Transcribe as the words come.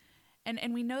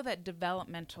And we know that the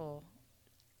developmental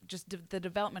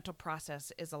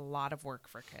process is a lot of work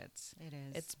for kids. It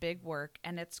is. It's big work,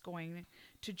 and it's going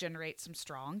to generate some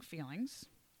strong feelings.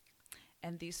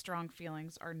 And these strong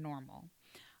feelings are normal.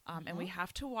 And we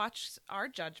have to watch our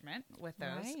judgment with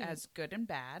those as good and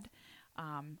bad.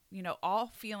 All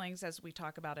feelings, as we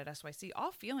talk about at SYC,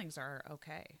 all feelings are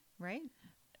okay. Right.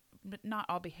 But not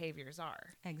all behaviors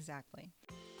are. Exactly.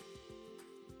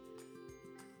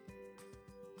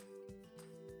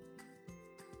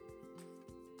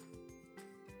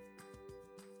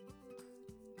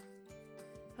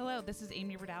 Hello, this is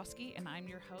Amy Radowski, and I'm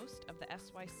your host of the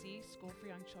SYC School for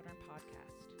Young Children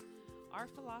podcast. Our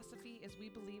philosophy is we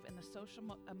believe in the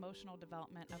social emotional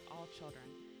development of all children,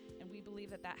 and we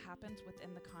believe that happens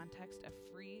within the context of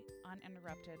free,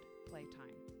 uninterrupted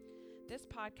playtime. This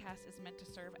podcast is meant to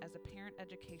serve as a parent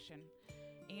education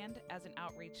and as an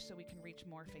outreach so we can reach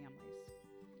more families.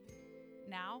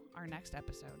 Now, our next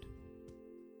episode.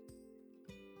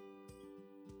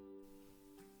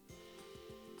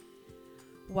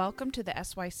 Welcome to the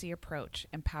SYC Approach,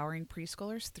 empowering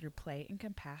preschoolers through play and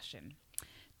compassion.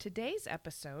 Today's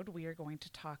episode, we are going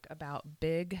to talk about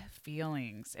big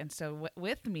feelings. And so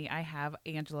with me, I have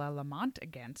Angela Lamont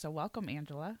again. So welcome,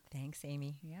 Angela. Thanks,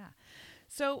 Amy. Yeah.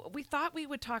 So we thought we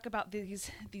would talk about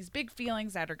these big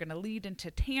feelings that are going to lead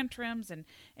into tantrums and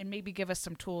maybe give us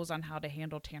some tools on how to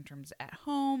handle tantrums at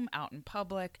home, out in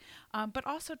public, but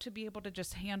also to be able to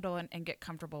just handle and get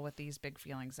comfortable with these big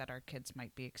feelings that our kids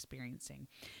might be experiencing.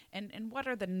 And what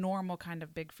are the normal kind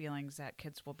of big feelings that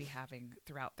kids will be having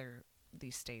throughout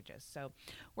these stages. So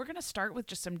we're going to start with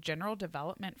just some general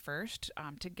development first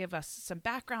to give us some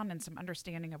background and some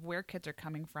understanding of where kids are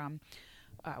coming from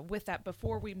with that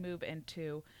before we move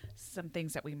into some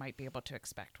things that we might be able to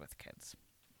expect with kids.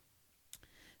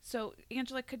 So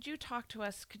Angela, could you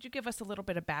give us a little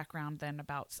bit of background then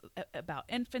about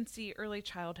infancy, early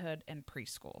childhood, and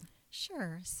preschool?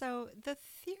 Sure. So the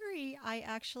theory I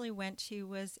actually went to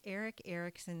was Erik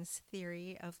Erikson's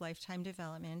theory of lifetime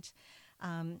development.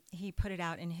 He put it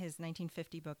out in his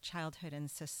 1950 book, Childhood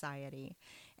and Society.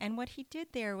 And what he did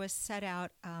there was set out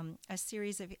a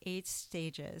series of 8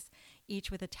 stages,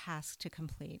 each with a task to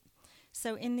complete.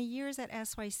 So in the years at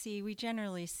SYC, we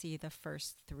generally see the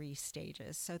first 3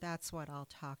 stages. So that's what I'll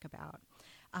talk about.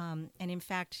 And in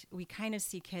fact, we kind of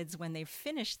see kids when they've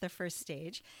finished the first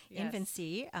stage,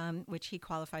 infancy, which he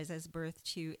qualifies as birth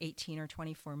to 18 or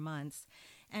 24 months.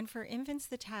 And for infants,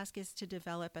 the task is to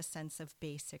develop a sense of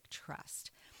basic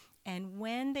trust. And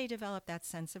when they develop that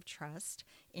sense of trust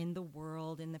in the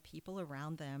world, in the people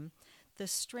around them, the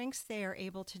strengths they are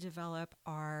able to develop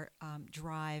are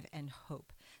drive and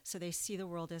hope. So they see the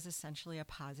world as essentially a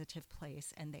positive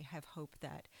place, and they have hope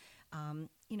that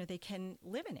they can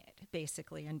live in it,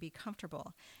 basically, and be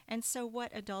comfortable. And so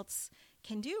what adults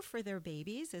can do for their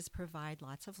babies is provide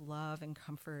lots of love and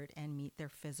comfort and meet their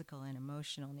physical and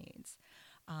emotional needs.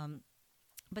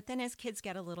 But then as kids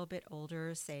get a little bit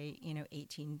older, say,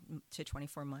 18 to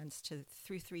 24 months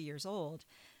through 3 years old,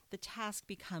 the task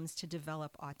becomes to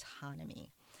develop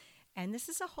autonomy. And this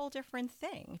is a whole different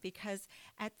thing because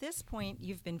at this point,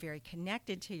 you've been very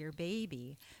connected to your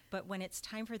baby. But when it's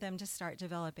time for them to start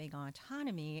developing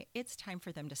autonomy, it's time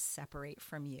for them to separate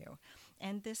from you.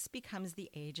 And this becomes the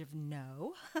age of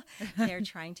no. They're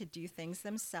trying to do things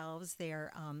themselves.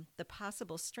 The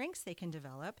possible strengths they can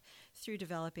develop through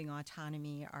developing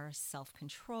autonomy are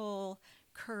self-control,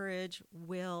 courage,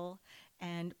 will,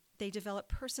 and they develop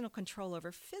personal control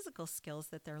over physical skills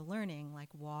that they're learning,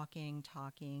 like walking,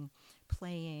 talking,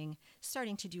 playing,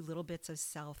 starting to do little bits of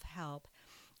self-help.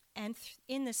 And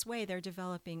in this way, they're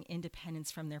developing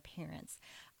independence from their parents.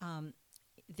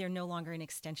 They're no longer an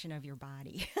extension of your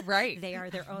body. Right. They are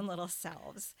their own little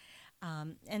selves.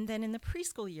 And then in the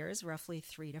preschool years, roughly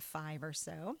 3 to 5 or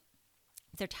so,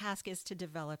 their task is to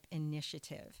develop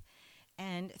initiative.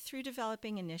 And through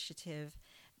developing initiative,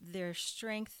 their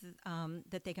strength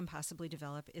that they can possibly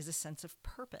develop is a sense of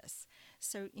purpose.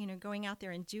 So, going out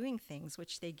there and doing things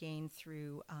which they gain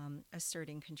through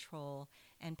asserting control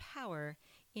and power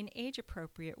in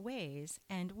age-appropriate ways.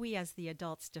 And we as the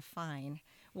adults define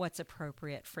what's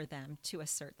appropriate for them to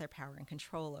assert their power and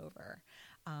control over.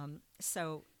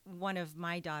 So one of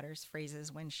my daughter's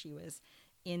phrases when she was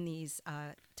in these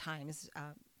times,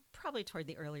 probably toward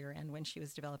the earlier end when she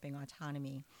was developing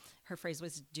autonomy, her phrase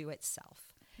was "do it self."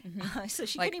 Mm-hmm. So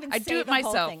she like, couldn't even I say do it the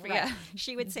myself. whole thing. Right? Yeah.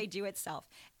 She would say "do it self,"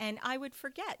 and I would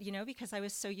forget, because I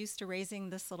was so used to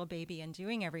raising this little baby and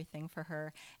doing everything for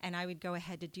her, and I would go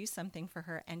ahead to do something for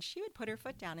her, and she would put her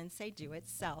foot down and say "do it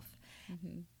self."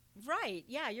 Mm-hmm. Right.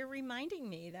 Yeah, you're reminding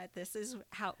me that this is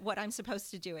what I'm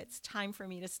supposed to do. It's time for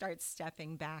me to start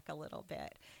stepping back a little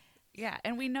bit. Yeah,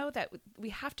 and we know that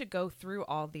we have to go through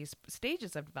all these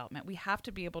stages of development. We have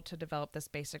to be able to develop this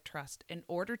basic trust in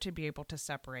order to be able to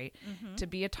separate, to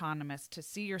be autonomous, to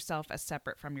see yourself as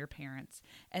separate from your parents,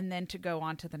 and then to go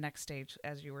on to the next stage,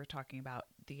 as you were talking about,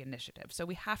 the initiative. So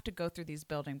we have to go through these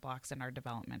building blocks in our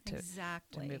development to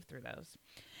move through those.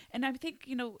 And I think,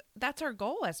 that's our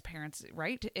goal as parents,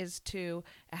 right? Is to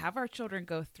have our children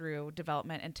go through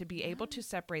development and to be able to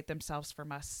separate themselves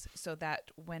from us so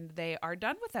that when they are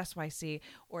done with SYC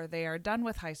or they are done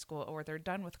with high school or they're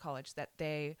done with college, that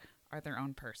they are their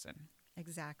own person.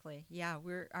 Exactly. Yeah,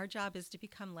 our job is to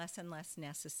become less and less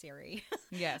necessary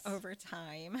Yes. over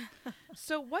time.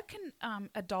 So what can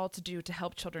adults do to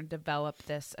help children develop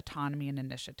this autonomy and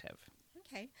initiative?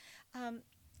 Okay.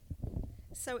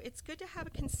 So it's good to have a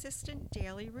consistent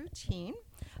daily routine.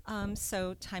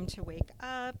 So time to wake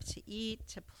up, to eat,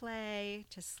 to play,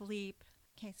 to sleep.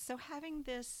 Okay, so having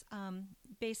this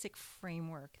basic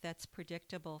framework that's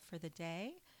predictable for the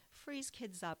day frees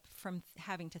kids up from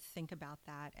having to think about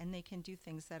that, and they can do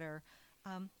things that are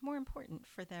more important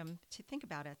for them to think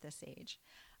about at this age.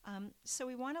 So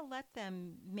we want to let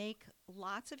them make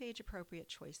lots of age-appropriate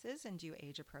choices and do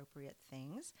age-appropriate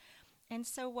things. And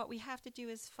so what we have to do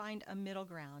is find a middle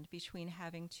ground between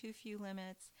having too few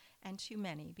limits and too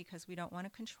many, because we don't want to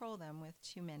control them with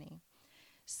too many.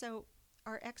 So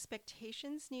our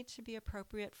expectations need to be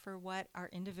appropriate for what our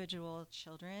individual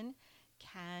children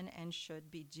can and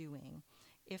should be doing.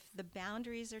 If the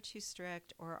boundaries are too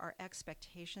strict or our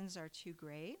expectations are too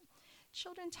great,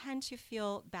 children tend to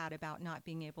feel bad about not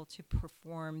being able to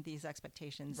perform these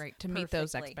expectations right, to perfectly. Meet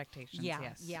those expectations. Yeah,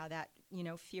 yes. Yeah, that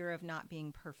fear of not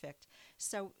being perfect.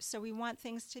 So we want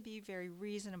things to be very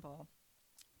reasonable.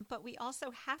 But we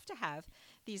also have to have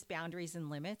these boundaries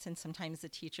and limits, and sometimes the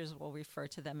teachers will refer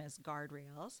to them as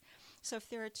guardrails. So if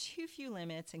there are too few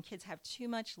limits and kids have too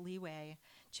much leeway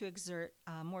to exert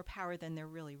more power than they're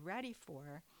really ready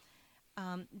for,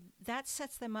 that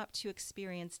sets them up to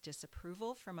experience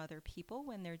disapproval from other people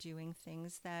when they're doing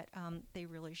things that they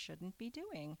really shouldn't be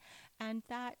doing. And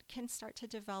that can start to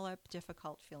develop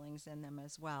difficult feelings in them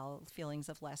as well, feelings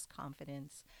of less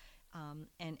confidence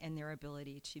and their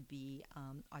ability to be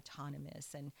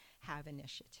autonomous and have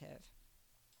initiative.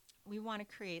 We want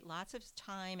to create lots of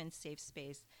time and safe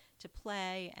space to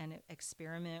play and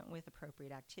experiment with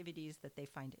appropriate activities that they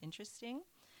find interesting.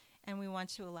 And we want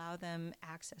to allow them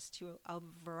access to a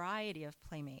variety of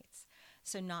playmates.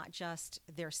 So not just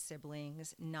their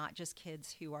siblings, not just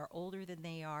kids who are older than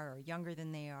they are or younger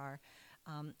than they are.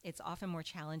 It's often more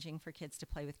challenging for kids to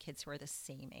play with kids who are the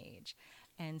same age.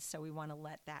 And so we want to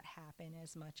let that happen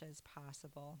as much as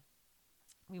possible.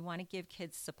 We want to give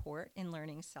kids support in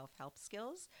learning self-help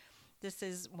skills. This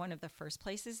is one of the first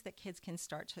places that kids can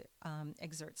start to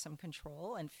exert some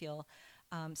control and feel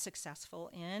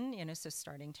successful in, so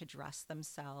starting to dress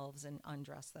themselves and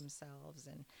undress themselves,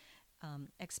 and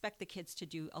expect the kids to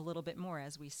do a little bit more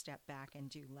as we step back and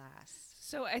do less.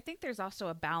 So I think there's also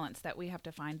a balance that we have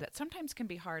to find that sometimes can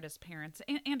be hard as parents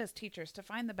and as teachers to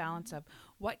find the balance of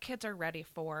what kids are ready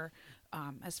for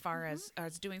as far as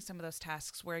doing some of those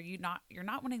tasks where you're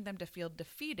not wanting them to feel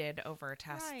defeated over a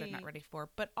task they're not ready for,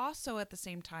 but also at the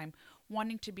same time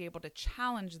wanting to be able to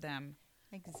challenge them.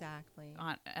 Exactly.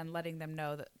 And letting them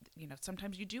know that,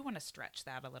 sometimes you do want to stretch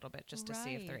that a little bit just to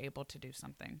see if they're able to do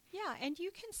something. Yeah, and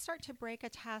you can start to break a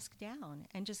task down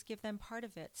and just give them part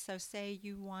of it. So say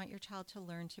you want your child to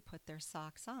learn to put their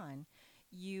socks on.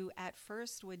 You at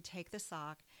first would take the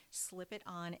sock, slip it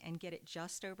on, and get it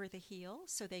just over the heel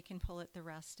so they can pull it the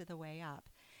rest of the way up.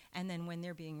 And then when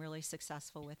they're being really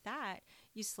successful with that,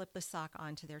 you slip the sock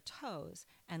onto their toes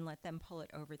and let them pull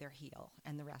it over their heel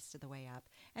and the rest of the way up.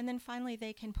 And then finally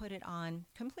they can put it on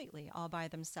completely all by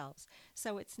themselves.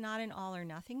 So it's not an all or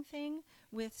nothing thing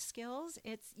with skills.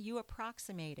 It's you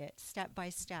approximate it step by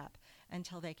step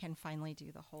until they can finally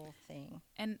do the whole thing.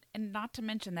 And not to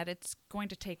mention that it's going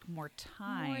to take more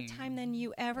time. More time than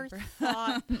you ever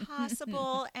thought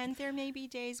possible. And there may be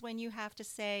days when you have to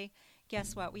say,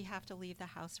 guess what? We have to leave the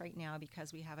house right now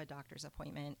because we have a doctor's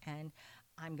appointment and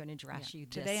I'm going to dress you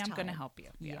this today. I'm time. going to help you.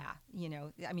 Yeah.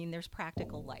 There's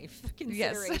practical life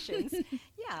considerations.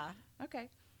 Yeah. Okay.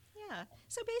 Yeah.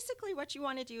 So basically what you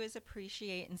want to do is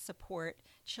appreciate and support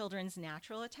children's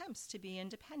natural attempts to be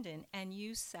independent, and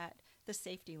you set the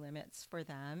safety limits for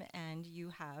them and you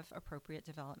have appropriate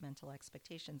developmental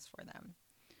expectations for them.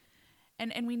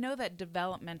 And we know that the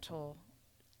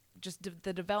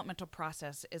developmental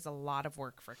process is a lot of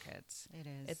work for kids. It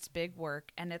is. It's big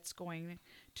work, and it's going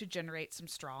to generate some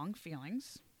strong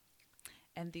feelings.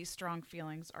 and these strong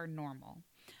feelings are normal.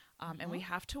 And we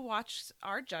have to watch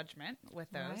our judgment with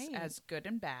those Right. as good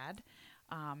and bad.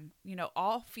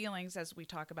 All feelings, as we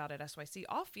talk about at SYC,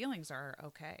 all feelings are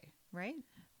okay, Right?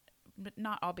 but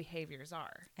not all behaviors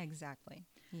are. Exactly.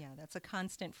 Yeah, that's a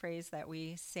constant phrase that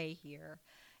we say here.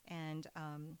 And,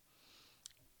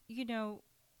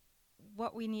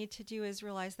 what we need to do is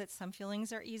realize that some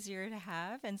feelings are easier to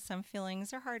have and some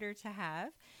feelings are harder to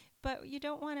have. But you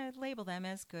don't want to label them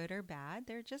as good or bad.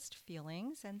 They're just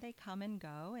feelings and they come and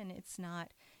go. And it's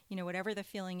not, whatever the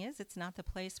feeling is, it's not the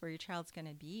place where your child's going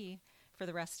to be for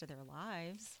the rest of their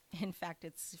lives. In fact,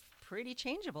 it's pretty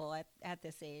changeable at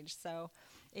this age. So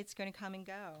it's going to come and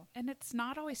go. And it's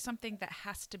not always something that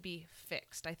has to be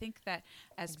fixed. I think that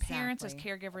as parents, as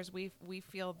caregivers, we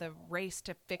feel the race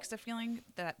to fix a feeling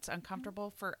that's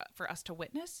uncomfortable for us to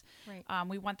witness. Right.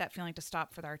 We want that feeling to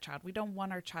stop for our child. We don't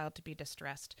want our child to be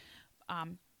distressed.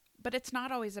 But it's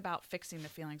not always about fixing the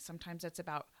feelings. Sometimes it's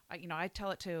about, I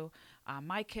tell it to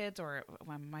my kids or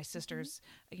my sisters,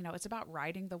 it's about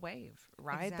riding the wave,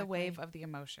 the wave of the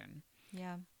emotion.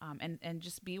 Yeah. And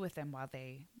just be with them while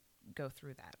they go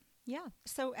through that. Yeah.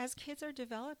 So as kids are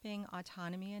developing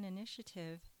autonomy and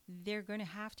initiative, they're going to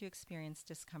have to experience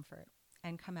discomfort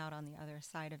and come out on the other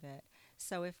side of it.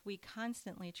 So if we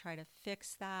constantly try to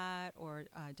fix that or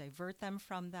divert them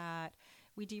from that,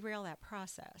 we derail that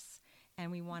process.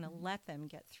 And we want to let them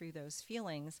get through those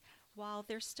feelings while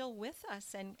they're still with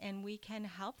us, and we can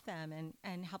help them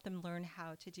and help them learn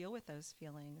how to deal with those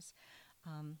feelings.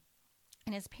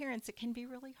 And as parents, it can be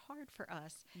really hard for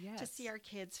us to see our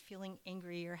kids feeling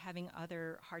angry or having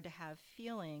other hard-to-have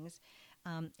feelings.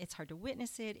 It's hard to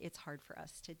witness it. It's hard for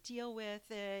us to deal with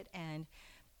it. And,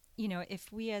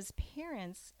 if we as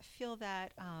parents feel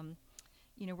that,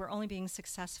 we're only being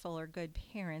successful or good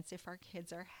parents if our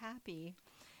kids are happy,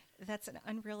 that's an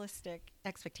unrealistic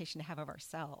expectation to have of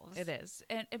ourselves. It is.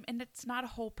 And it's not a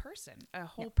whole person. A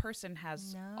whole person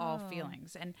has all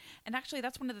feelings. And actually,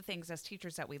 that's one of the things as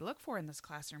teachers that we look for in this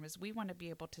classroom is we want to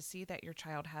be able to see that your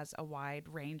child has a wide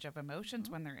range of emotions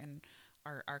when they're in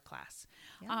our class.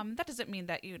 Yeah. That doesn't mean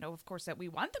that, of course, that we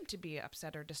want them to be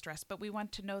upset or distressed, but we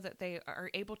want to know that they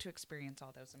are able to experience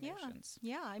all those emotions.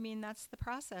 Yeah. I mean, that's the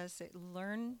process.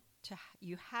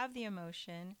 You have the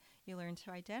emotion, you learn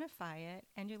to identify it,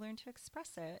 and you learn to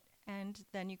express it, and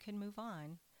then you can move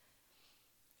on.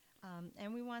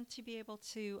 And we want to be able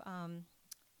to,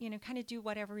 kind of do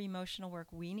whatever emotional work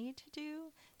we need to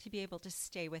do to be able to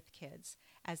stay with kids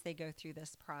as they go through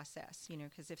this process,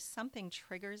 because if something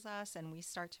triggers us and we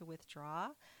start to withdraw,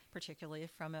 particularly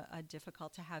from a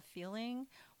difficult to have feeling,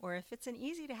 or if it's an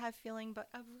easy to have feeling but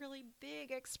a really big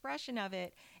expression of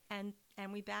it, and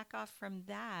we back off from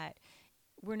that,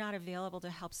 we're not available to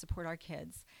help support our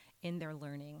kids in their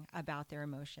learning about their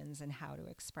emotions and how to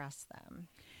express them.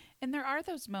 And there are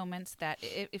those moments that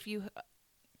if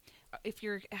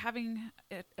you're having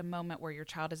a moment where your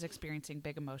child is experiencing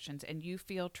big emotions and you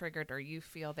feel triggered or you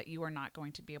feel that you are not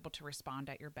going to be able to respond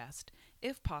at your best,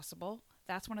 if possible,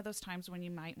 that's one of those times when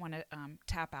you might want to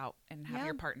tap out and have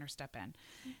your partner step in.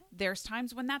 There's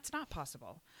times when that's not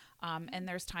possible. And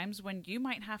there's times when you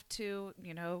might have to,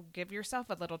 give yourself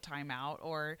a little time out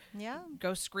or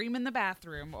go scream in the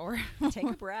bathroom or take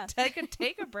a breath.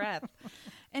 take a breath.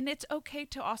 And it's okay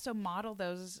to also model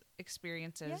those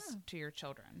experiences to your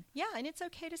children. Yeah, and it's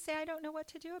okay to say, I don't know what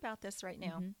to do about this right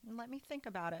now. And let me think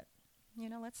about it.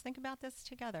 Let's think about this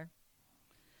together.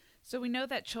 So we know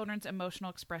that children's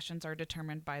emotional expressions are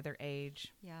determined by their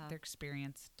age, their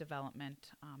experience,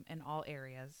 development, in all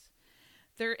areas.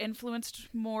 They're influenced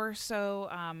more so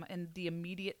in the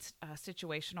immediate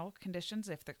situational conditions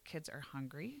if the kids are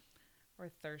hungry or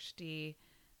thirsty,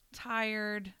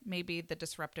 tired, maybe the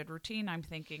disrupted routine. I'm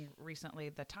thinking recently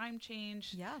the time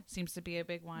change seems to be a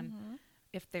big one.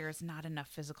 If there's not enough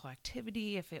physical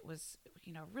activity, if it was,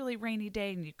 really rainy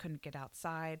day and you couldn't get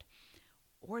outside,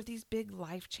 or these big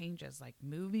life changes like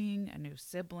moving, a new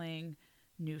sibling,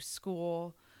 new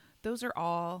school. Those are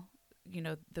all,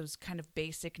 those kind of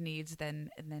basic needs and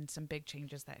then some big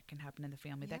changes that can happen in the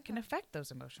family that can affect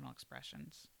those emotional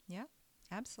expressions. Yeah,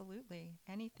 absolutely.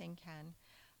 Anything can.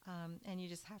 And you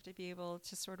just have to be able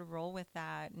to sort of roll with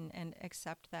that and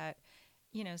accept that,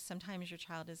 sometimes your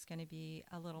child is going to be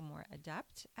a little more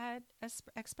adept at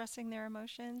expressing their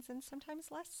emotions and sometimes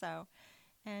less so.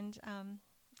 And,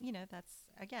 that's,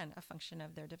 again, a function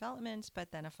of their development,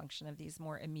 but then a function of these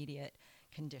more immediate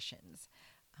conditions.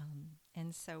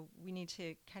 And so we need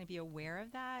to kind of be aware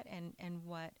of that and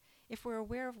if we're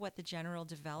aware of what the general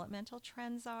developmental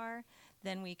trends are,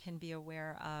 then we can be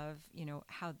aware of,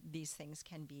 how these things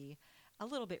can be a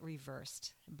little bit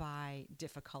reversed by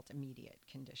difficult immediate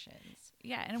conditions.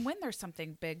 Yeah, and when there's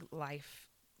something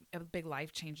a big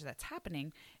life change that's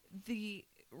happening, the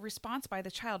response by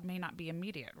the child may not be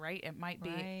immediate, right? It might be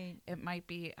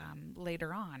Right.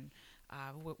 later on,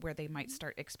 where they might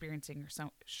start experiencing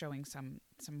or showing some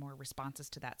more responses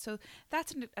to that. So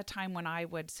that's a time when I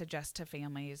would suggest to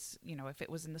families, if it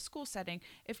was in the school setting,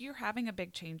 if you're having a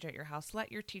big change at your house,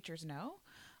 let your teachers know.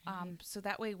 So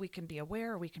that way we can be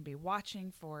aware, we can be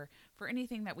watching for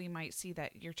anything that we might see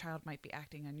that your child might be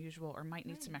acting unusual or might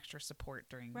need some extra support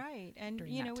during Right. And,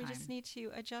 during we that time. just need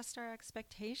to adjust our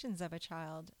expectations of a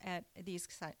child at these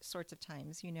sorts of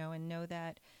times, and know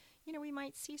that, we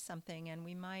might see something and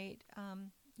we might,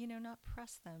 not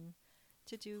press them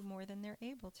to do more than they're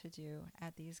able to do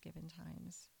at these given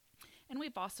times. And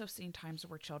we've also seen times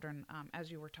where children,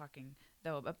 as you were talking,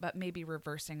 though, but maybe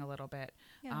reversing a little bit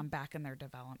back in their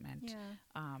development.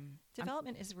 Yeah.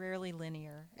 Development is rarely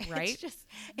linear. Right?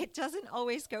 It doesn't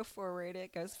always go forward.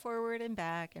 It goes forward and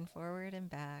back and forward and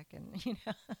back. And,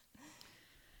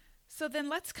 So then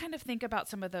let's kind of think about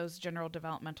some of those general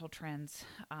developmental trends,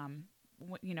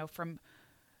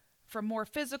 from more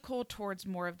physical towards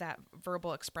more of that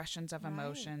verbal expressions of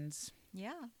emotions.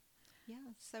 Yeah.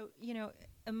 Yeah. So,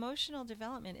 emotional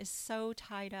development is so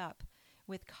tied up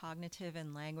with cognitive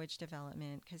and language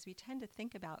development because we tend to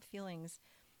think about feelings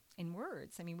in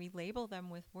words. I mean, we label them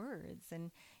with words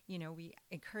and, we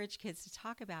encourage kids to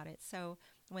talk about it. So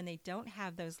when they don't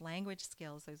have those language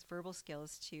skills, those verbal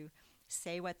skills to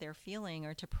say what they're feeling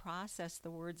or to process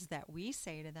the words that we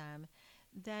say to them,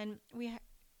 then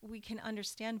we can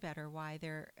understand better why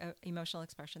their emotional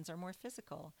expressions are more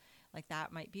physical. Like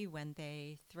that might be when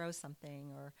they throw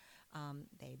something or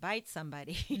they bite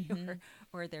somebody Mm-hmm.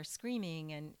 or they're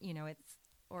screaming and,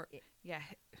 hit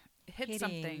hitting,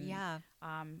 something. Yeah.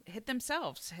 Hit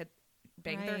themselves.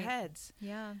 Bang their Right. heads.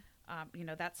 Yeah.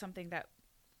 That's something that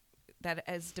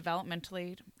as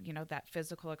developmentally, that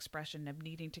physical expression of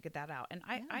needing to get that out. And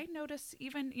I notice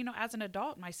even, as an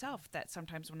adult myself, that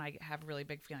sometimes when I have really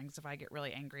big feelings, if I get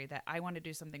really angry, that I want to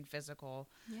do something physical,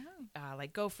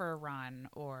 like go for a run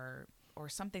or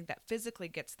something that physically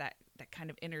gets that kind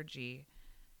of energy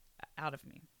out of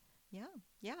me. Yeah.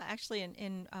 Yeah. Actually,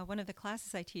 in one of the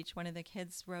classes I teach, one of the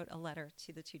kids wrote a letter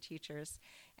to the two teachers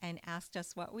and asked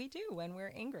us what we do when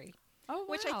we're angry. Oh, wow.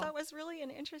 Which I thought was really an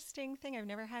interesting thing. I've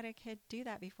never had a kid do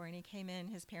that before. And he came in,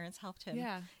 his parents helped him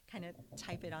kind of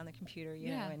type it on the computer, you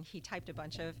know, and he typed a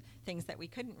bunch of things that we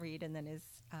couldn't read. And then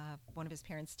one of his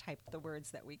parents typed the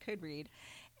words that we could read.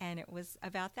 And it was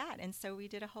about that. And so we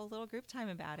did a whole little group time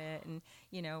about it. And,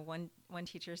 one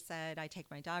teacher said, I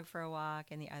take my dog for a walk.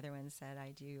 And the other one said,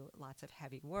 I do lots of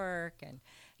heavy work. And,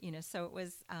 so it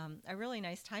was a really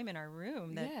nice time in our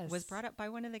room that was brought up by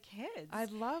one of the kids. I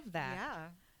love that. Yeah.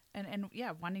 And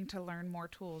wanting to learn more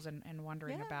tools and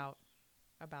wondering about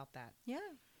that. Yeah.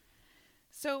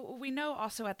 So we know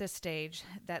also at this stage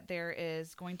that there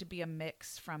is going to be a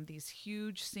mix from these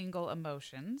huge single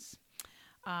emotions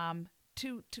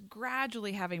to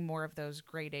gradually having more of those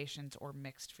gradations or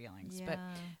mixed feelings. Yeah.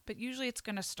 But usually it's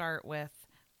going to start with,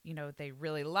 they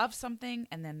really love something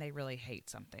and then they really hate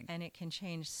something. And it can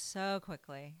change so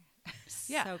quickly.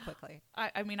 So quickly.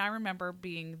 I mean, I remember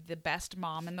being the best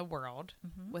mom in the world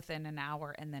within an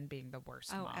hour and then being the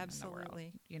worst mom in the world.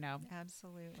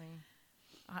 Absolutely.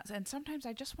 And sometimes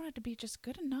I just wanted to be just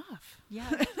good enough. Yeah.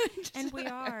 And we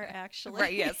are actually.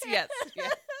 Right. Yes.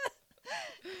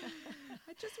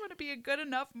 I just want to be a good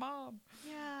enough mom.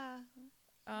 Yeah.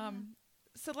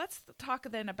 So let's talk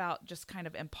then about just kind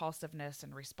of impulsiveness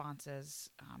and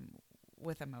responses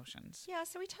with emotions. Yeah,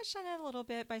 so we touched on it a little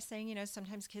bit by saying,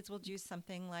 sometimes kids will do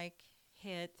something like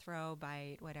hit, throw,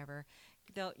 bite, whatever.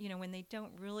 They'll, when they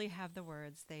don't really have the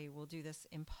words, they will do this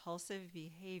impulsive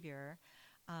behavior.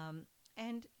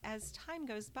 And as time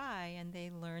goes by and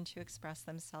they learn to express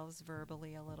themselves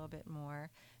verbally a little bit more,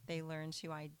 they learn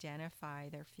to identify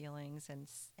their feelings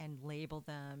and label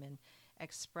them and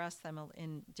express them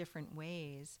in different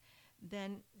ways,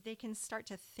 then they can start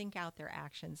to think out their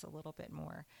actions a little bit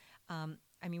more.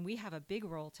 We have a big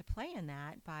role to play in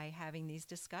that by having these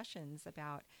discussions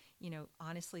about,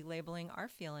 honestly labeling our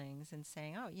feelings and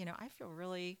saying, I feel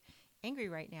really angry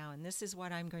right now, and this is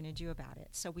what I'm going to do about it.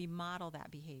 So we model that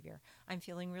behavior. I'm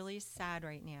feeling really sad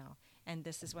right now, and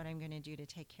this is what I'm going to do to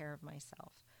take care of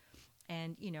myself.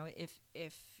 And,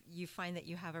 if you find that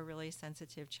you have a really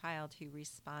sensitive child who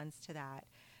responds to that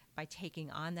by taking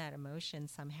on that emotion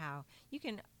somehow, you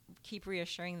can keep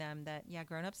reassuring them that,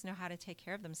 grown-ups know how to take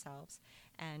care of themselves.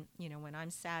 And, when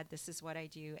I'm sad, this is what I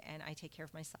do, and I take care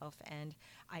of myself, and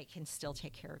I can still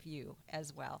take care of you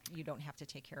as well. You don't have to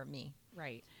take care of me.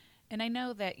 Right. And I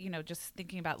know that, just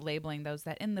thinking about labeling those,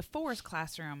 that in the forest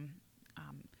classroom,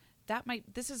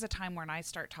 this is a time when I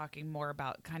start talking more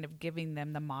about kind of giving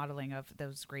them the modeling of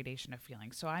those gradation of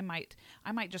feelings. So I might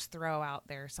just throw out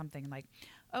there something like,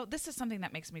 oh, this is something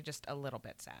that makes me just a little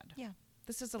bit sad. Yeah.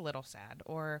 This is a little sad,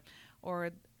 or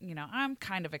I'm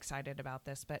kind of excited about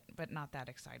this, but not that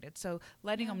excited. So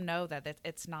letting them know that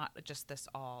it's not just this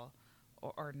all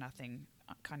or nothing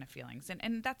kind of feelings,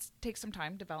 and that takes some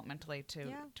time developmentally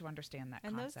to understand that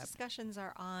and concept. Those discussions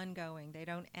are ongoing. They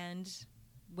don't end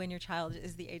when your child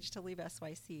is the age to leave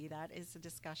SYC. That is a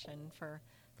discussion for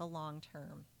the long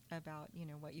term about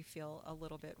what you feel a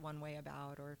little bit one way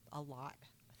about, or a lot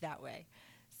that way.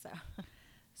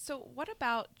 So what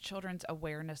about children's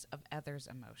awareness of others'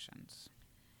 emotions?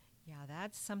 Yeah,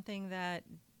 that's something that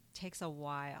takes a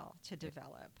while to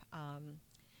develop.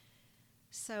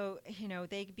 So,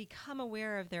 they become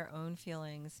aware of their own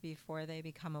feelings before they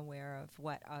become aware of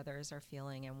what others are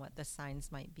feeling and what the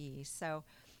signs might be. So,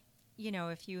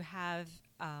 if you have,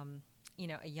 a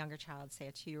younger child, say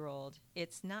a 2-year-old,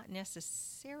 it's not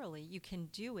necessarily, you can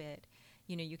do it.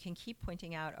 You can keep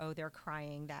pointing out, oh, they're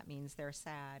crying, that means they're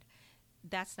sad.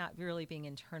 That's not really being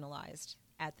internalized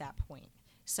at that point.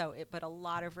 So, but a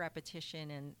lot of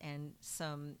repetition and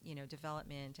some,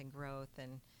 development and growth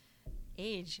and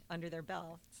age under their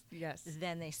belts, yes,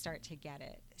 then they start to get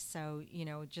it. So,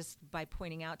 just by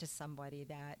pointing out to somebody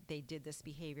that they did this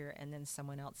behavior and then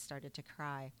someone else started to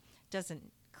cry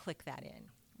doesn't click that in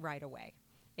right away.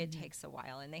 It takes a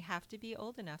while, and they have to be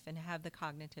old enough and have the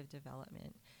cognitive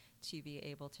development to be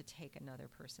able to take another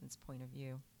person's point of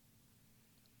view.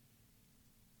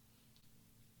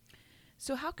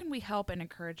 So how can we help and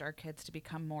encourage our kids to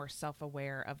become more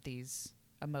self-aware of these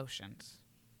emotions?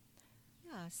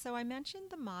 Yeah, so I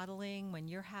mentioned the modeling when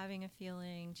you're having a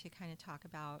feeling, to kind of talk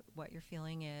about what your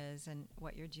feeling is and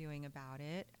what you're doing about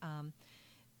it.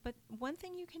 But one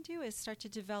thing you can do is start to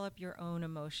develop your own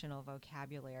emotional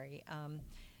vocabulary.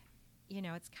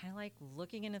 It's kind of like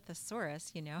looking in a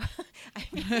thesaurus, I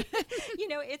mean,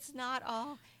 it's not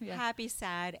all happy,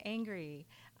 sad, angry.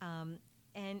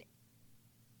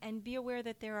 And be aware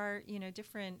that there are,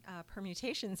 different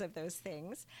permutations of those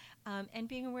things, and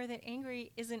being aware that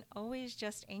angry isn't always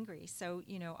just angry. So,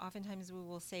 oftentimes we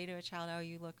will say to a child, oh,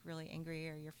 you look really angry,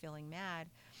 or you're feeling mad.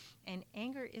 And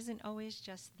anger isn't always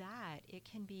just that. It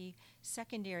can be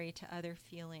secondary to other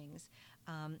feelings.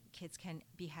 Kids can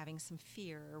be having some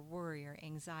fear or worry or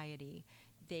anxiety.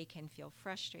 They can feel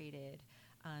frustrated.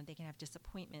 They can have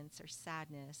disappointments or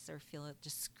sadness, or feel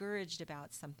discouraged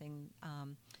about something,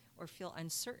 or feel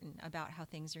uncertain about how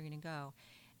things are going to go.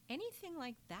 Anything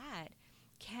like that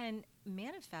can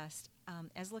manifest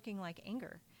as looking like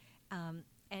anger.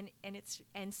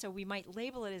 And so we might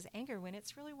label it as anger when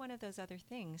it's really one of those other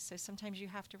things. So sometimes you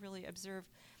have to really observe,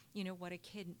 what a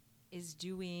kid is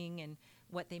doing and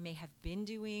what they may have been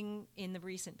doing in the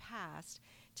recent past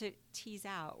to tease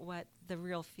out what the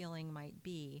real feeling might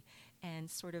be, and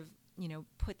sort of,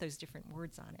 put those different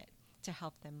words on it to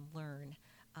help them learn.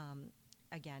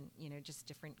 Again, just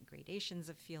different gradations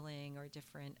of feeling, or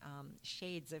different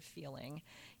shades of feeling,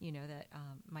 that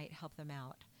might help them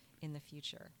out in the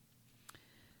future.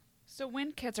 So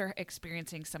when kids are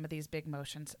experiencing some of these big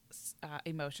emotions,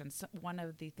 one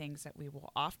of the things that we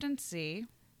will often see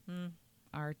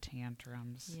are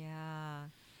tantrums. Yeah.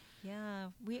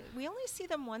 We only see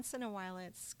them once in a while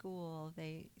at school.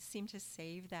 They seem to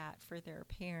save that for their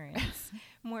parents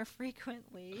more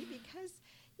frequently because,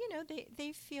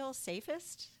 they feel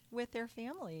safest with their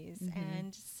families.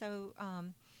 And so,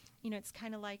 it's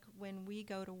kind of like when we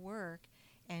go to work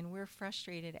and we're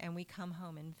frustrated and we come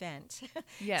home and vent.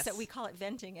 Yes. So we call it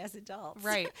venting as adults.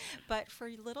 Right. But for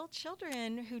little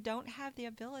children who don't have the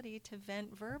ability to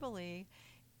vent verbally,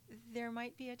 there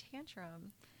might be a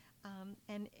tantrum.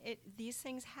 And these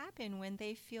things happen when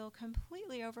they feel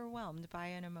completely overwhelmed by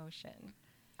an emotion.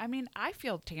 I mean, I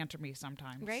feel tantrumy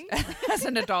sometimes, right? As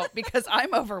an adult, because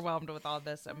I'm overwhelmed with all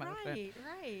this emotion.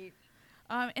 Right.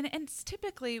 And it's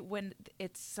typically when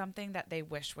it's something that they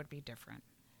wish would be different.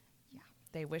 Yeah.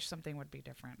 They wish something would be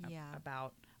different Yeah.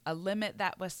 About a limit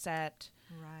that was set.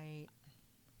 Right.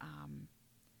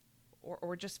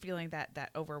 Or just feeling that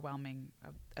overwhelming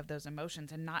of those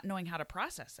emotions and not knowing how to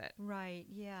process it. Right.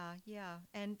 Yeah.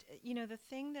 And, the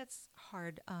thing that's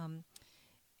hard,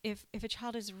 if a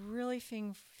child is really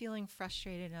feeling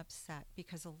frustrated and upset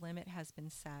because a limit has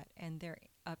been set and they're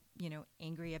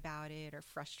angry about it or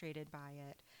frustrated by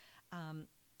it,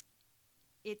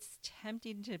 it's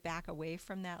tempting to back away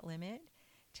from that limit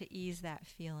to ease that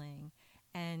feeling.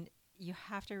 And you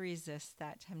have to resist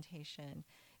that temptation,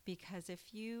 because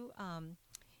if you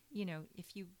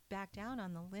if you back down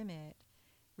on the limit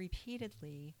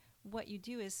repeatedly, what you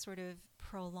do is sort of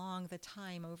prolong the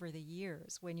time over the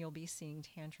years when you'll be seeing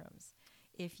tantrums.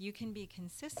 If you can be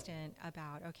consistent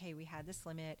about, okay, we had this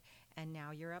limit and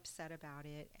now you're upset about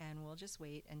it, and we'll just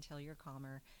wait until you're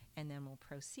calmer and then we'll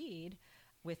proceed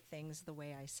with things the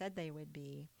way I said they would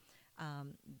be.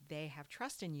 They have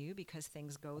trust in you because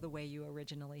things go the way you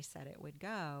originally said it would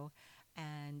go.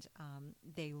 And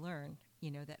they learn,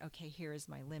 that, okay, here is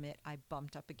my limit. I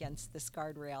bumped up against this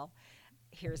guardrail.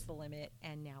 Here's the limit,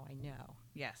 and now I know.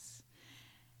 Yes.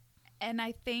 And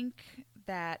I think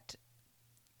that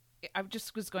I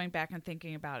just was going back and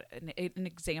thinking about an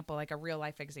example, like a real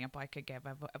life example I could give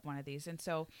of one of these. And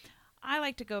so I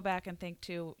like to go back and think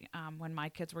too, when my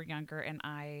kids were younger and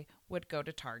I would go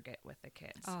to Target with the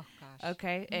kids. Oh, gosh.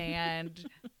 Okay. And,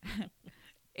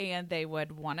 and they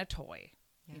would want a toy.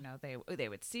 Yeah. They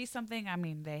would see something. I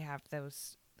mean, they have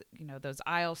those, those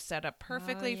aisles set up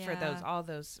perfectly for all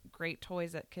those great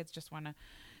toys that kids just want to,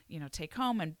 take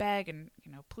home and beg and,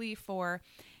 plea for.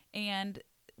 And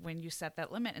when you set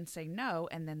that limit and say no,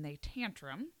 and then they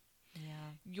tantrum,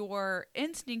 your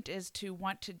instinct is to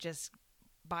want to just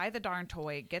buy the darn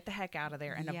toy, get the heck out of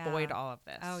there, and avoid all of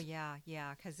this. Oh, yeah,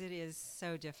 because it is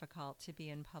so difficult to be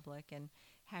in public and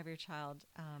have your child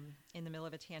in the middle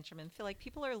of a tantrum and feel like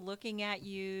people are looking at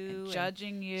you. And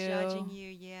judging you.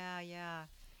 Yeah.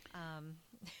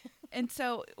 And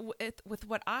so with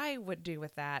what I would do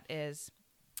with that is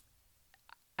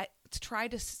try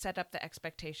to set up the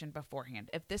expectation beforehand.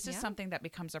 If this is something that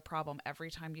becomes a problem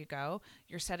every time you go,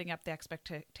 you're setting up the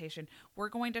expectation. We're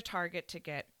going to Target to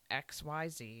get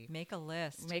XYZ. Make a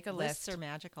list. Lists are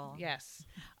magical. Yes.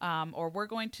 Or we're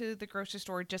going to the grocery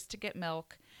store just to get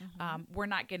milk. Mm-hmm. We're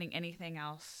not getting anything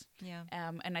else. Yeah.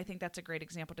 And I think that's a great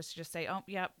example to just say, oh,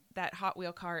 yep, that Hot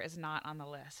Wheel car is not on the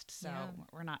list. So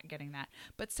we're not getting that.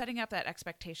 But setting up that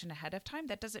expectation ahead of time,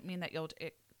 that doesn't mean that you'll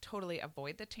totally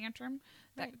avoid the tantrum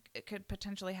that it could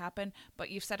potentially happen, but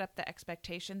you've set up the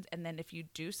expectations. And then if you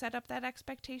do set up that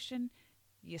expectation,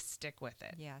 you stick with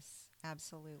it. Yes,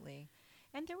 absolutely.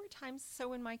 And there were times, so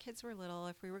when my kids were little,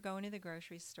 if we were going to the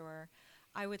grocery store,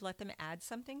 I would let them add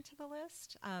something to the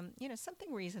list,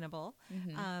 something reasonable,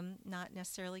 not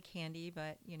necessarily candy,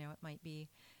 but, it might be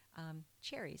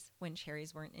cherries when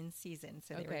cherries weren't in season.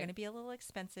 So they were going to be a little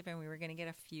expensive, and we were going to get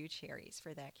a few cherries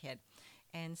for that kid.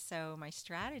 And so my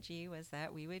strategy was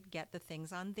that we would get the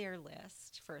things on their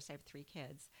list. First, I have 3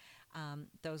 kids.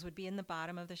 Those would be in the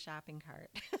bottom of the shopping cart.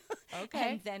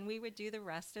 Okay. And then we would do the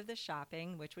rest of the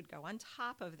shopping, which would go on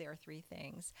top of their 3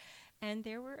 things. And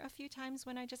there were a few times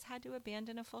when I just had to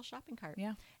abandon a full shopping cart.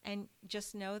 Yeah. And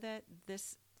just know that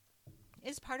this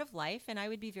is part of life. And I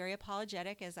would be very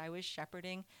apologetic as I was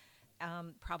shepherding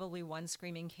probably one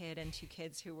screaming kid and 2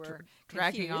 kids who were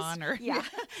dragging confused. on,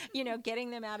 or getting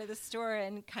them out of the store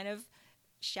and kind of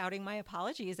shouting my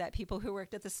apologies at people who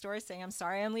worked at the store, saying, "I'm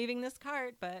sorry, I'm leaving this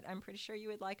cart, but I'm pretty sure you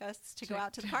would like us to go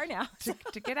out to the car now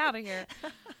to get out of here."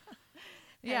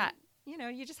 Yeah,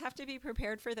 and, you just have to be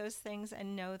prepared for those things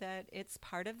and know that it's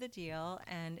part of the deal,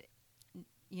 and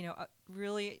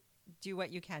really do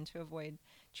what you can to avoid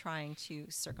trying to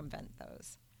circumvent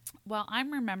those. Well,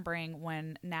 I'm remembering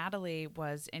when Natalie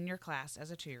was in your class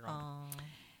as a 2-year-old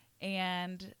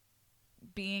and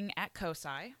being at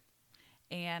COSI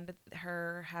and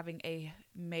her having a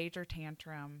major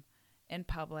tantrum in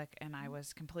public, and I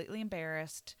was completely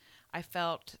embarrassed. I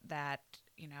felt that,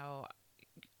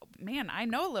 man, I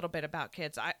know a little bit about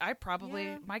kids. I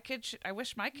probably, my kid, I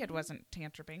wish my kid wasn't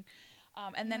tantruming.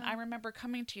 And then I remember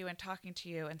coming to you and talking to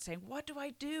you and saying, what do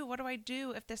I do? What do I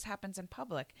do if this happens in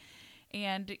public?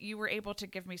 And you were able to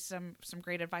give me some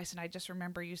great advice. And I just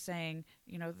remember you saying,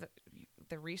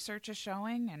 the research is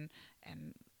showing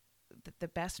and the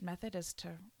best method is to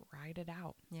ride it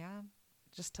out. Yeah.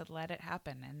 Just to let it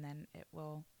happen, and then it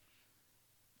will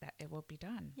be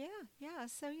done. Yeah.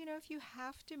 So, if you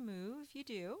have to move, you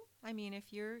do. I mean,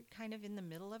 if you're kind of in the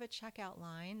middle of a checkout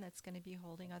line that's going to be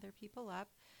holding other people up,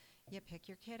 you pick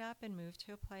your kid up and move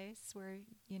to a place where,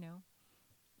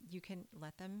 you can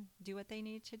let them do what they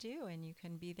need to do, and you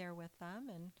can be there with them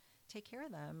and take care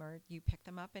of them, or you pick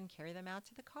them up and carry them out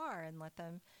to the car and let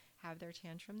them have their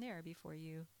tantrum there before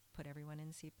you put everyone in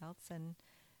seatbelts and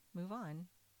move on.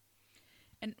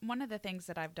 And one of the things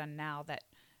that I've done now that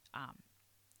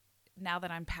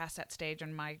I'm past that stage,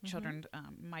 and my children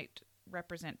might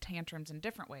represent tantrums in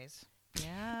different ways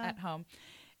at home,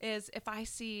 is if I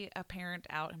see a parent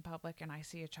out in public and I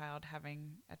see a child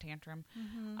having a tantrum,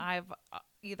 Mm-hmm. I've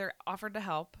either offered to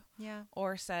help Yeah.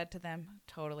 or said to them,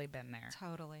 totally been there.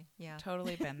 Totally. Yeah.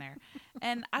 Totally been there.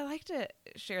 And I like to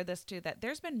share this too, that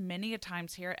there's been many a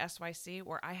times here at SYC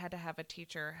where I had to have a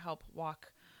teacher help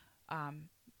walk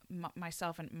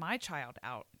myself and my child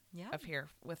out Yeah. of here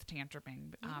with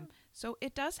tantruming. Yeah. So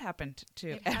it does happen to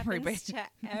It everybody. happens to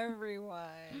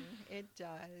everyone. It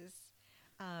does.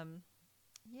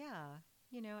 Yeah.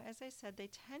 As I said, they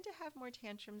tend to have more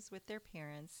tantrums with their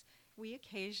parents. We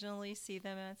occasionally see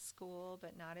them at school,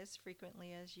 but not as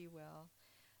frequently as you will.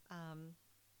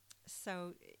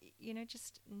 So,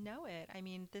 just know it. I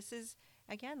mean, this is,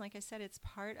 again, like I said, it's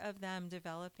part of them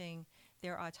developing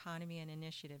their autonomy and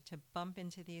initiative to bump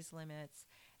into these limits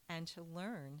and to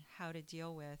learn how to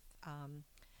deal with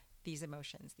these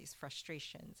emotions, these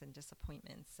frustrations and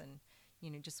disappointments, and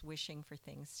just wishing for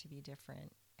things to be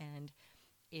different. And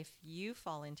if you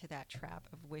fall into that trap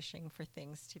of wishing for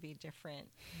things to be different,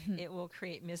 it will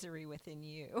create misery within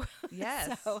you.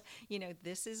 Yes. So,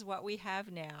 this is what we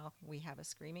have now. We have a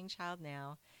screaming child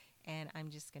now, and I'm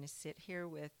just going to sit here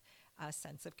with a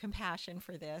sense of compassion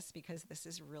for this because this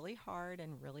is really hard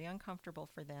and really uncomfortable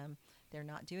for them. They're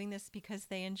not doing this because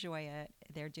they enjoy it.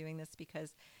 They're doing this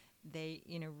because they,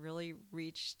 really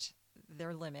reached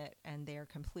their limit and they're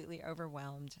completely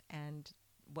overwhelmed. And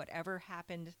whatever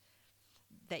happened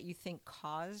that you think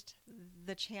caused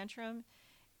the tantrum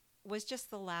was just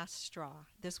the last straw.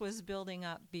 This was building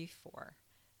up before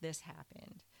this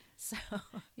happened. So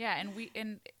Yeah,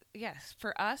 and yes,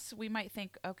 for us, we might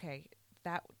think, okay,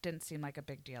 that didn't seem like a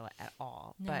big deal at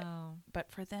all. no.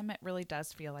 But for them, it really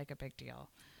does feel like a big deal.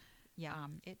 Yeah,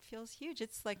 it feels huge.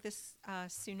 It's like this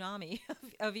tsunami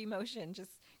of emotion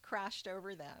just crashed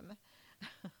over them.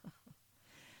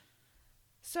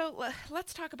 So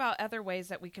let's talk about other ways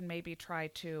that we can maybe try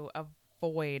to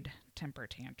avoid temper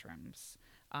tantrums,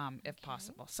 if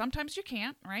possible. Sometimes you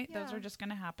can't, right? Those Yeah. are just going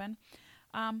to happen.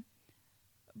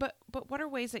 But what are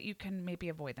ways that you can maybe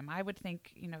avoid them? I would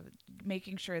think,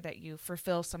 making sure that you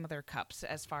fulfill some of their cups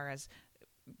as far as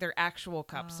their actual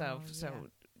cups Oh,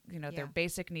 their Yeah.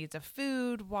 basic needs of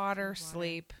food, water, Water.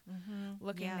 sleep, Mm-hmm.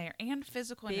 looking Yeah. there, and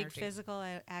physical Big energy. physical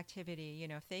activity.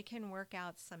 If they can work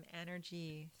out some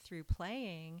energy through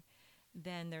playing,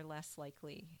 then they're less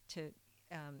likely to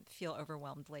feel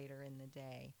overwhelmed later in the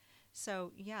day.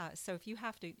 So yeah, so if you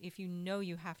have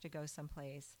to go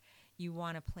someplace, you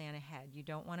want to plan ahead. You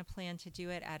don't want to plan to do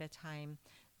it at a time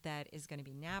that is going to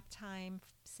be nap time,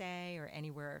 say, or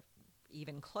anywhere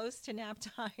even close to nap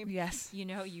time. Yes.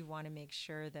 You want to make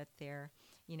sure that they're,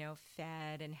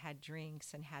 fed and had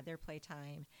drinks and had their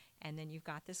playtime. And then you've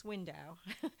got this window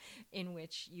in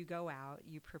which you go out,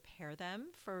 you prepare them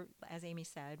for, as Amy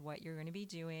said, what you're going to be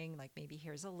doing. Like maybe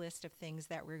here's a list of things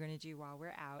that we're going to do while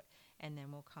we're out, and then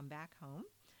we'll come back home.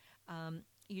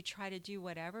 You try to do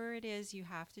whatever it is you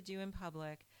have to do in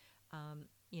public.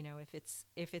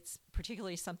 If it's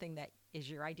particularly something that is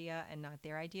your idea and not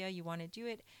their idea, you want to do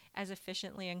it as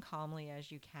efficiently and calmly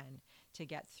as you can to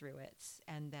get through it.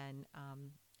 And then,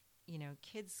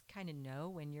 kids kind of know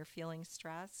when you're feeling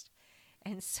stressed,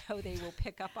 and so they will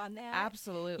pick up on that.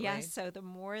 Absolutely. Yeah. So the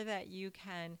more that you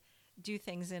can do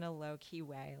things in a low-key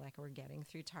way, like we're getting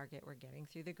through Target, we're getting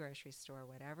through the grocery store,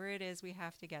 whatever it is we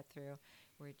have to get through,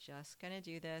 we're just going to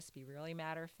do this, be really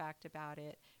matter-of-fact about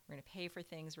it. We're going to pay for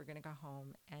things, we're going to go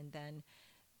home, and then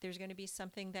there's going to be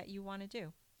something that you want to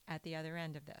do at the other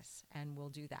end of this, and we'll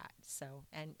do that. So,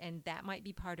 and that might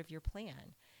be part of your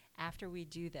plan. After we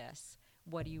do this,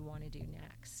 what do you want to do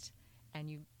next? And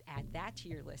you add that to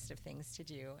your list of things to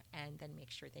do, and then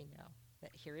make sure they know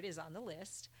that here it is on the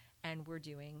list, and we're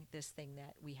doing this thing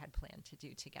that we had planned to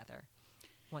do together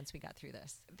once we got through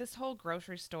this. This whole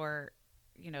grocery store,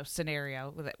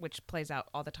 scenario which plays out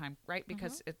all the time, right?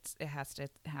 Because it has to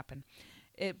happen.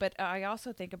 But I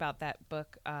also think about that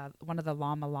book, one of the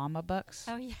Llama Llama books.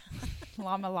 Oh, yeah.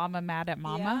 Llama Llama Mad at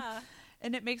Mama. Yeah.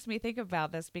 And it makes me think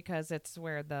about this because it's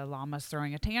where the llama's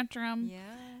throwing a tantrum.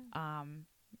 Yeah.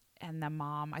 And the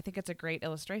mom, I think it's a great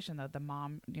illustration, though. The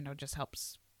mom, just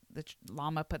helps the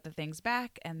llama put the things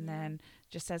back and then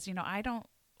just says, I don't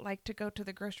like to go to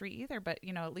the grocery either, but,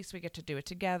 at least we get to do it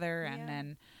together and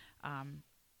then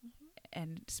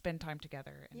and spend time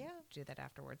together and do that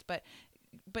afterwards.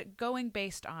 But going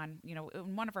based on,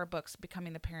 in one of our books,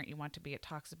 Becoming the Parent You Want to Be, it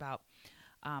talks about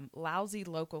lousy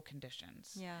local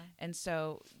conditions. Yeah. And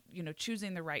so,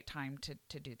 choosing the right time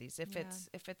to do these. If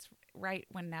it's right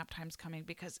when nap time's coming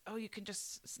because, you can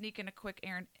just sneak in a quick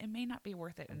errand, it may not be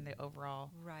worth it in the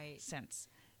overall sense.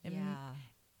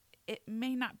 It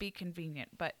may not be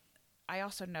convenient, but I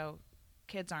also know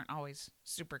kids aren't always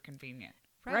super convenient.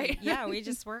 Right. Yeah, we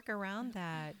just work around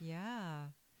that. Yeah.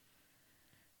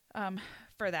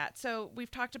 For that. So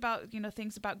we've talked about,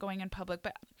 things about going in public,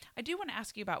 but I do want to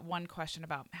ask you about one question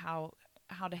about how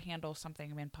to handle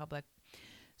something in public.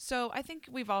 So I think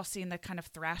we've all seen the kind of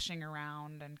thrashing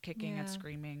around and kicking and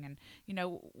screaming, and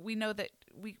we know that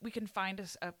we can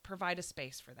provide a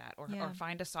space for that, or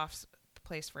find a soft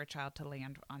place for a child to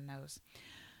land on those.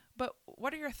 But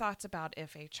what are your thoughts about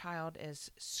if a child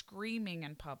is screaming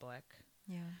in public?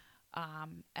 Yeah.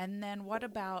 And then what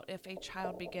about if a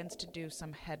child begins to do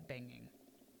some head banging?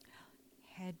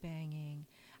 Head banging.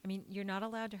 I mean, you're not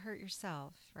allowed to hurt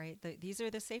yourself, right? These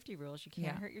are the safety rules. You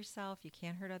can't hurt yourself. You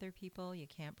can't hurt other people. You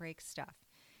can't break stuff.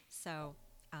 So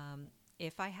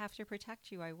if I have to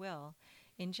protect you, I will.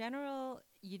 In general,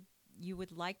 you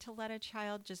would like to let a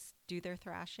child just do their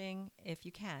thrashing if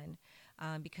you can,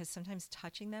 because sometimes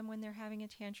touching them when they're having a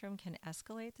tantrum can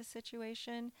escalate the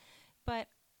situation. But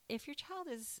if your child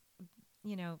is,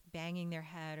 banging their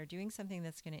head or doing something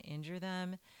that's going to injure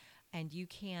them, and you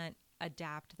can't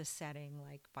adapt the setting,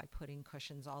 like by putting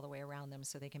cushions all the way around them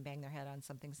so they can bang their head on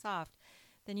something soft,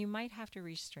 then you might have to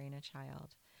restrain a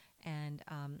child. And,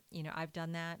 I've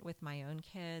done that with my own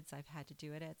kids. I've had to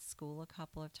do it at school a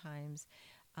couple of times.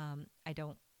 I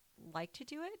don't like to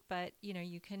do it, but,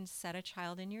 you can set a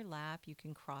child in your lap. You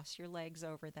can cross your legs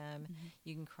over them. Mm-hmm.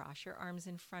 You can cross your arms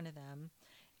in front of them.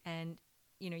 And,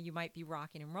 you might be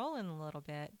rocking and rolling a little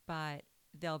bit, but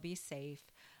they'll be safe.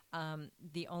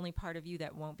 The only part of you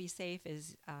that won't be safe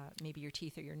is maybe your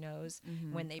teeth or your nose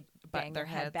when they bang their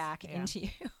head back into you.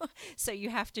 So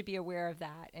you have to be aware of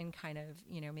that, and kind of,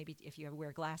 maybe if you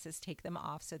wear glasses, take them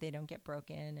off so they don't get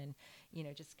broken, and,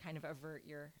 just kind of avert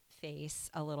your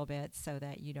face a little bit so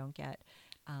that you don't get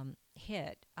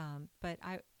hit. But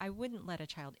I wouldn't let a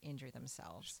child injure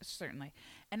themselves. Certainly.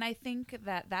 And I think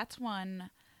that that's one,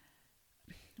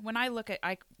 when I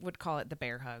would call it the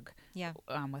bear hug. Yeah.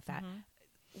 With that.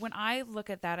 Mm-hmm. When I look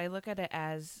at that, I look at it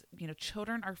as,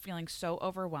 children are feeling so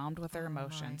overwhelmed with their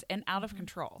emotions and out of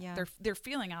control. Yeah. They're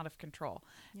feeling out of control.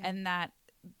 Yeah. And that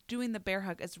doing the bear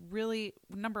hug is really,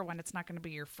 number one, it's not going to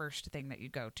be your first thing that you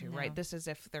go to, right? This is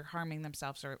if they're harming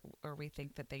themselves or we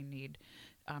think that they need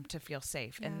to feel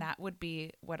safe. Yeah. And that would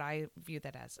be what I view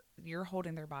that as. You're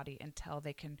holding their body until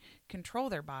they can control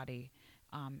their body.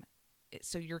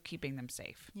 So you're keeping them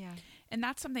safe. Yeah. And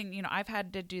that's something, I've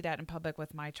had to do that in public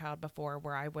with my child before,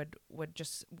 where I would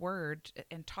just word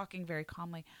and talking very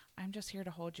calmly, I'm just here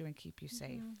to hold you and keep you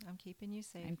safe. I'm keeping you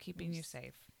safe. I'm keeping you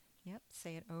safe. Yep.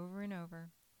 Say it over and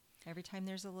over. Every time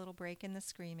there's a little break in the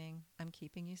screaming, I'm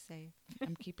keeping you safe.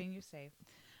 I'm keeping you safe.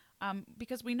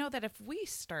 Because we know that if we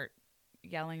start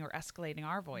yelling or escalating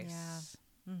our voice,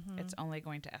 it's only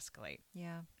going to escalate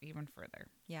even further.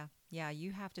 Yeah,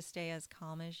 you have to stay as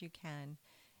calm as you can,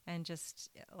 and just,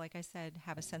 like I said,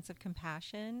 have a sense of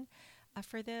compassion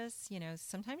for this.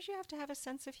 Sometimes you have to have a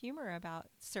sense of humor about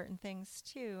certain things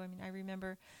too. I mean, I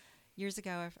remember years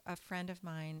ago, a friend of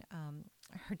mine,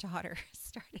 her daughter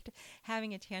started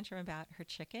having a tantrum about her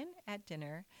chicken at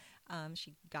dinner.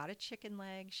 She got a chicken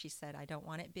leg. She said, I don't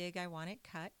want it big, I want it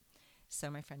cut. So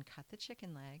my friend cut the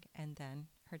chicken leg, and then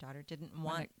her daughter didn't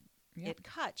want it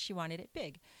cut. She wanted it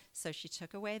big. So she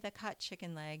took away the cut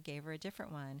chicken leg, gave her a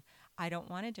different one. I don't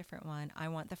want a different one. I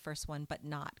want the first one, but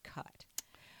not cut.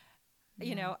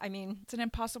 I mean, it's an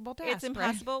impossible task. It's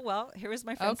impossible. Right? Well, here was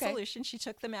my friend's solution. She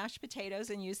took the mashed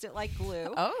potatoes and used it like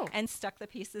glue and stuck the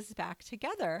pieces back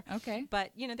together. Okay.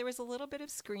 But, there was a little bit of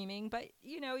screaming, but,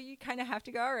 you kind of have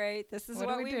to go, all right, this is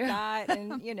what we've got.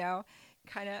 And,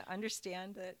 kind of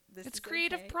understand that this it's is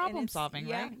creative problem solving,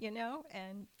 right?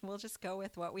 And we'll just go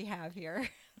with what we have here.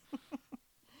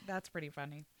 That's pretty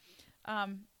funny.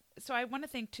 So I want to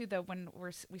think too, though, when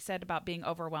we said about being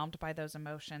overwhelmed by those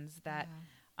emotions, that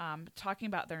talking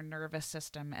about their nervous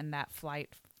system and that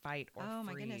flight, fight, or freeze. Oh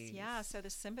my goodness, yeah. So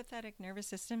the sympathetic nervous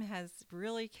system has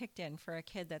really kicked in for a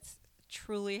kid that's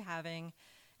truly having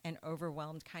an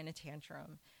overwhelmed kind of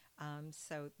tantrum.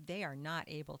 So they are not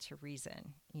able to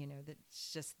reason.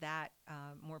 That's just that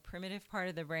more primitive part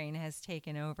of the brain has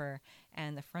taken over,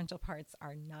 and the frontal parts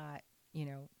are not,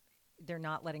 they're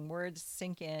not letting words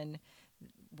sink in.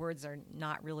 Words are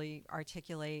not really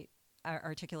articulated,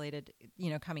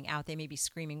 coming out. They may be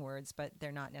screaming words, but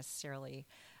they're not necessarily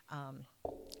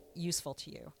useful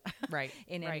to you, right?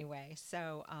 in any way.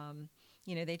 So,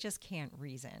 they just can't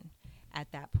reason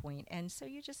at that point, and so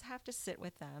you just have to sit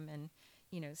with them and,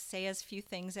 say as few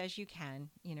things as you can.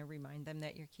 Remind them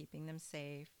that you're keeping them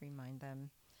safe. Remind them,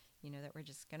 that we're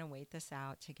just going to wait this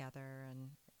out together,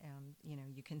 and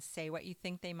you can say what you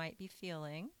think they might be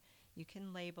feeling. You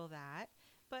can label that.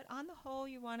 but on the whole,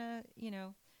 you want to,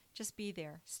 just be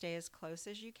there, stay as close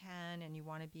as you can, and you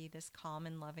want to be this calm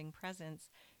and loving presence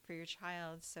for your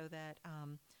child, so that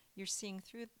you're seeing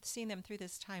them through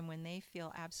this time when they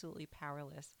feel absolutely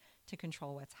powerless to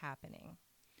control what's happening.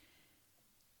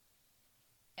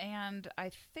 And I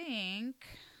think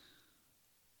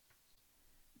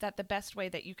that the best way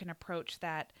that you can approach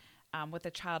that with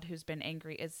a child who's been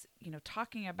angry is,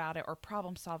 talking about it or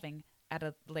problem solving at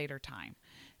a later time.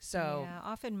 So yeah,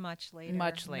 often much later.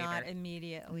 Not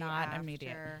immediately. Not after.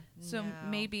 immediate. So no.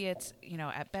 maybe it's,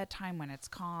 at bedtime when it's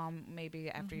calm, maybe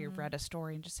after you've read a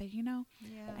story, and just say, yeah.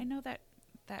 I know that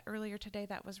earlier today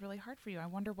that was really hard for you. I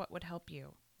wonder what would help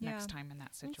you next time in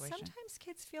that situation. And sometimes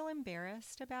kids feel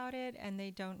embarrassed about it and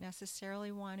they don't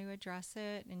necessarily want to address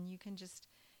it, and you can just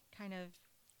kind of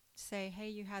say, hey,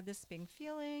 you had this big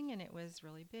feeling and it was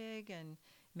really big and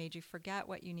made you forget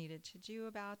what you needed to do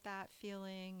about that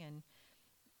feeling, and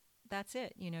that's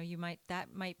it.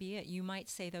 That might be it. You might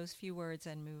say those few words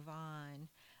and move on.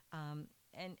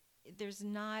 And there's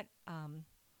not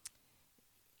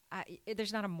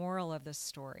a moral of the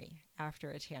story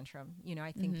after a tantrum.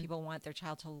 I think people want their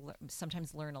child to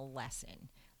sometimes learn a lesson,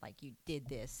 like you did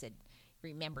this and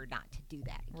remember not to do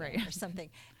that again, or something.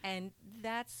 And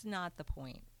that's not the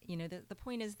point. The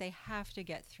point is they have to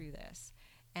get through this.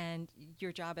 And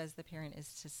your job as the parent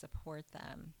is to support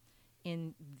them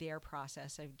in their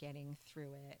process of getting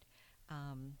through it.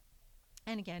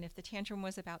 And again, if the tantrum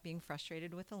was about being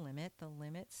frustrated with the limit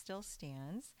still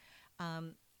stands.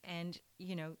 And,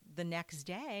 the next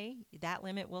day, that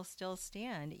limit will still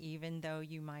stand, even though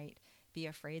you might be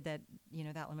afraid that,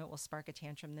 that limit will spark a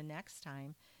tantrum the next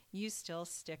time. You still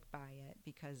stick by it,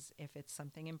 because if it's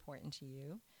something important to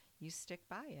you, you stick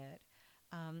by it.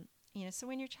 So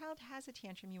when your child has a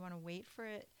tantrum, you want to wait for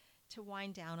it to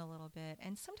wind down a little bit.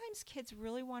 And sometimes kids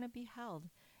really want to be held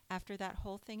after that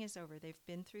whole thing is over. They've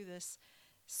been through this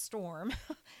storm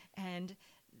and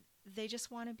they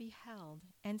just want to be held.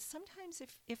 And sometimes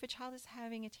if a child is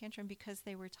having a tantrum because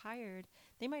they were tired,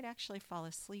 they might actually fall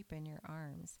asleep in your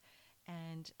arms.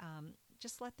 And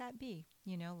just let that be,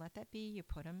 let that be. You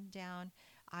put them down.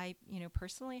 I,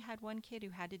 personally had one kid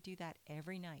who had to do that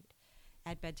every night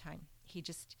at bedtime. He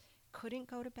just couldn't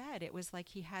go to bed. It was like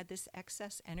he had this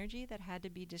excess energy that had to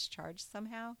be discharged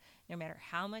somehow. No matter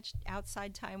how much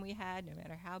outside time we had, no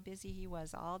matter how busy he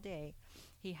was all day,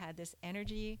 he had this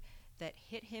energy that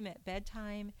hit him at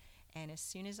bedtime. And as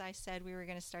soon as I said we were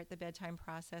going to start the bedtime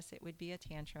process, it would be a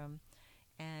tantrum.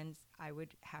 And I would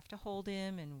have to hold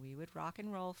him, and we would rock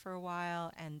and roll for a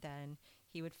while, and then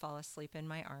he would fall asleep in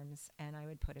my arms, and I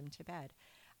would put him to bed.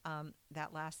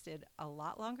 That lasted a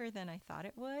lot longer than I thought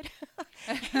it would.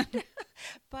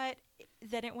 But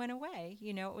then it went away.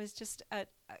 It was just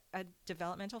a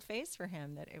developmental phase for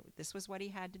him, that this was what he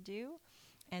had to do.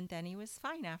 And then he was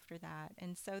fine after that.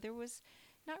 And so there was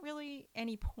not really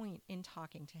any point in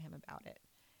talking to him about it,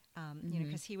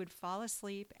 because he would fall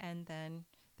asleep, and then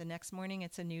the next morning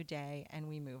it's a new day and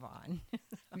we move on.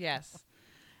 Yes.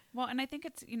 Well, and I think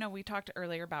it's, we talked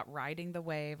earlier about riding the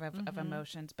wave of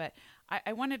emotions, but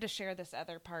I wanted to share this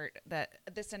other part,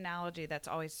 this analogy that's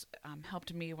always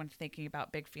helped me when thinking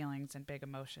about big feelings and big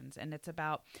emotions. And it's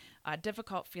about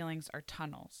difficult feelings are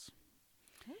tunnels.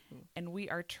 Ooh. And we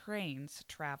are trains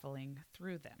traveling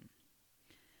through them.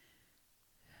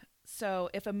 So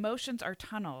if emotions are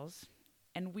tunnels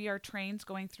and we are trains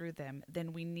going through them,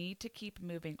 then we need to keep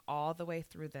moving all the way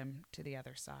through them to the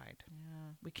other side.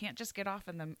 Yeah. We can't just get off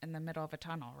in the middle of a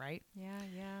tunnel, right? Yeah.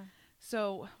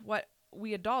 So what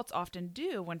we adults often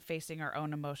do when facing our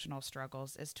own emotional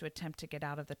struggles is to attempt to get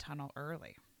out of the tunnel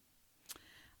early.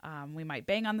 We might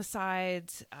bang on the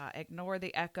sides, ignore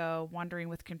the echo, wondering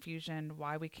with confusion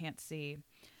why we can't see.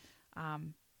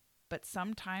 But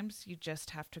sometimes you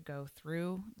just have to go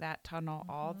through that tunnel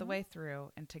all the way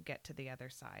through and to get to the other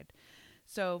side.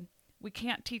 So we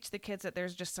can't teach the kids that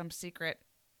there's just some secret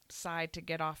side to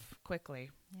get off quickly.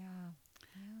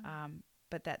 Yeah.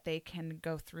 But that they can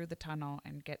go through the tunnel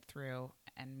and get through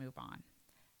and move on.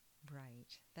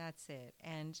 Right. That's it.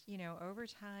 And, over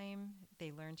time,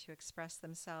 they learn to express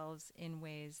themselves in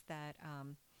ways that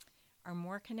are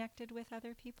more connected with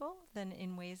other people than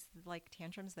in ways like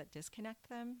tantrums that disconnect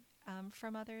them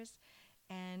from others.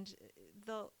 And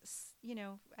they'll,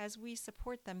 as we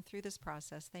support them through this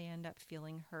process, they end up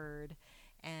feeling heard,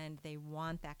 and they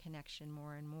want that connection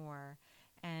more and more.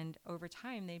 And over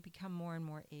time, they become more and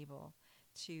more able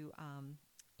to,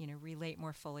 relate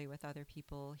more fully with other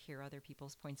people, hear other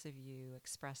people's points of view,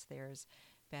 express theirs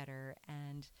better,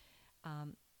 and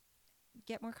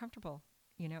get more comfortable,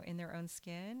 in their own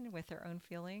skin with their own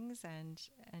feelings, and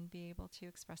be able to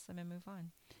express them and move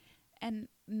on. And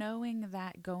knowing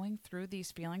that going through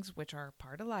these feelings, which are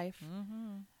part of life,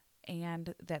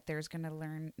 and that there's going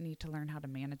to need to learn how to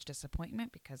manage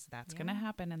disappointment, because that's going to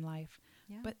happen in life.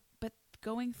 Yeah. But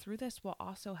going through this will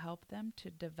also help them to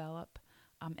develop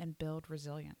and build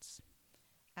resilience.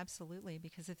 Absolutely,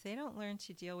 because if they don't learn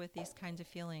to deal with these kinds of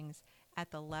feelings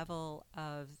at the level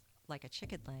of like a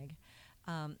chicken leg,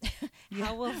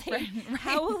 how will they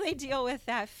how will they deal with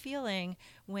that feeling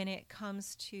when it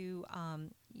comes to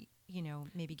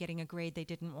maybe getting a grade they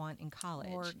didn't want in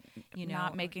college, or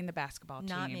not making the basketball team,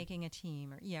 not making a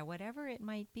team, or whatever it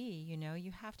might be.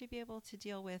 You have to be able to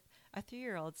deal with a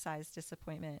 3-year-old sized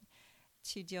disappointment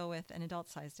to deal with an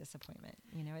adult-sized disappointment.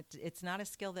 It's not a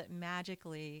skill that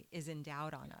magically is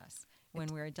endowed on us when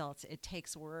we're adults. It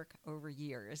takes work over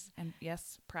years. And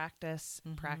yes, practice,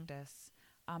 and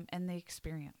the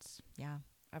experience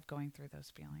of going through those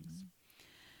feelings.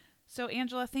 So,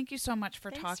 Angela, thank you so much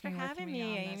for talking with me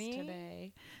on Amy. this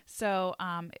today. So,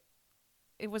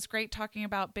 it was great talking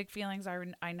about big feelings.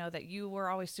 I know that you were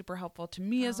always super helpful to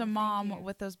me as a mom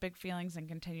with those big feelings, and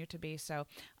continue to be. So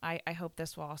I hope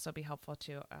this will also be helpful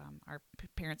to our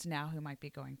parents now who might be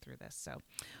going through this. So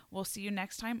we'll see you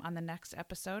next time on the next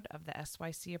episode of the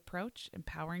SYC Approach,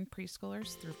 Empowering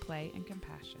Preschoolers Through Play and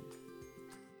Compassion.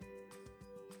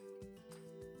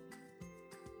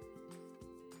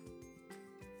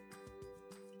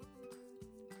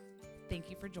 Thank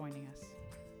you for joining us.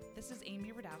 This is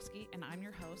Amy Radowski, and I'm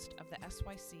your host of the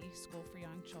SYC School for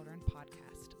Young Children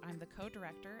podcast. I'm the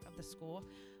co-director of the School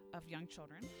of Young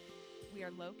Children. We are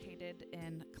located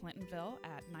in Clintonville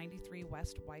at 93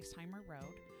 West Weisheimer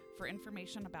Road. For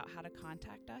information about how to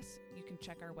contact us, you can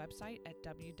check our website at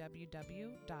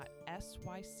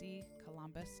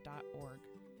www.syccolumbus.org.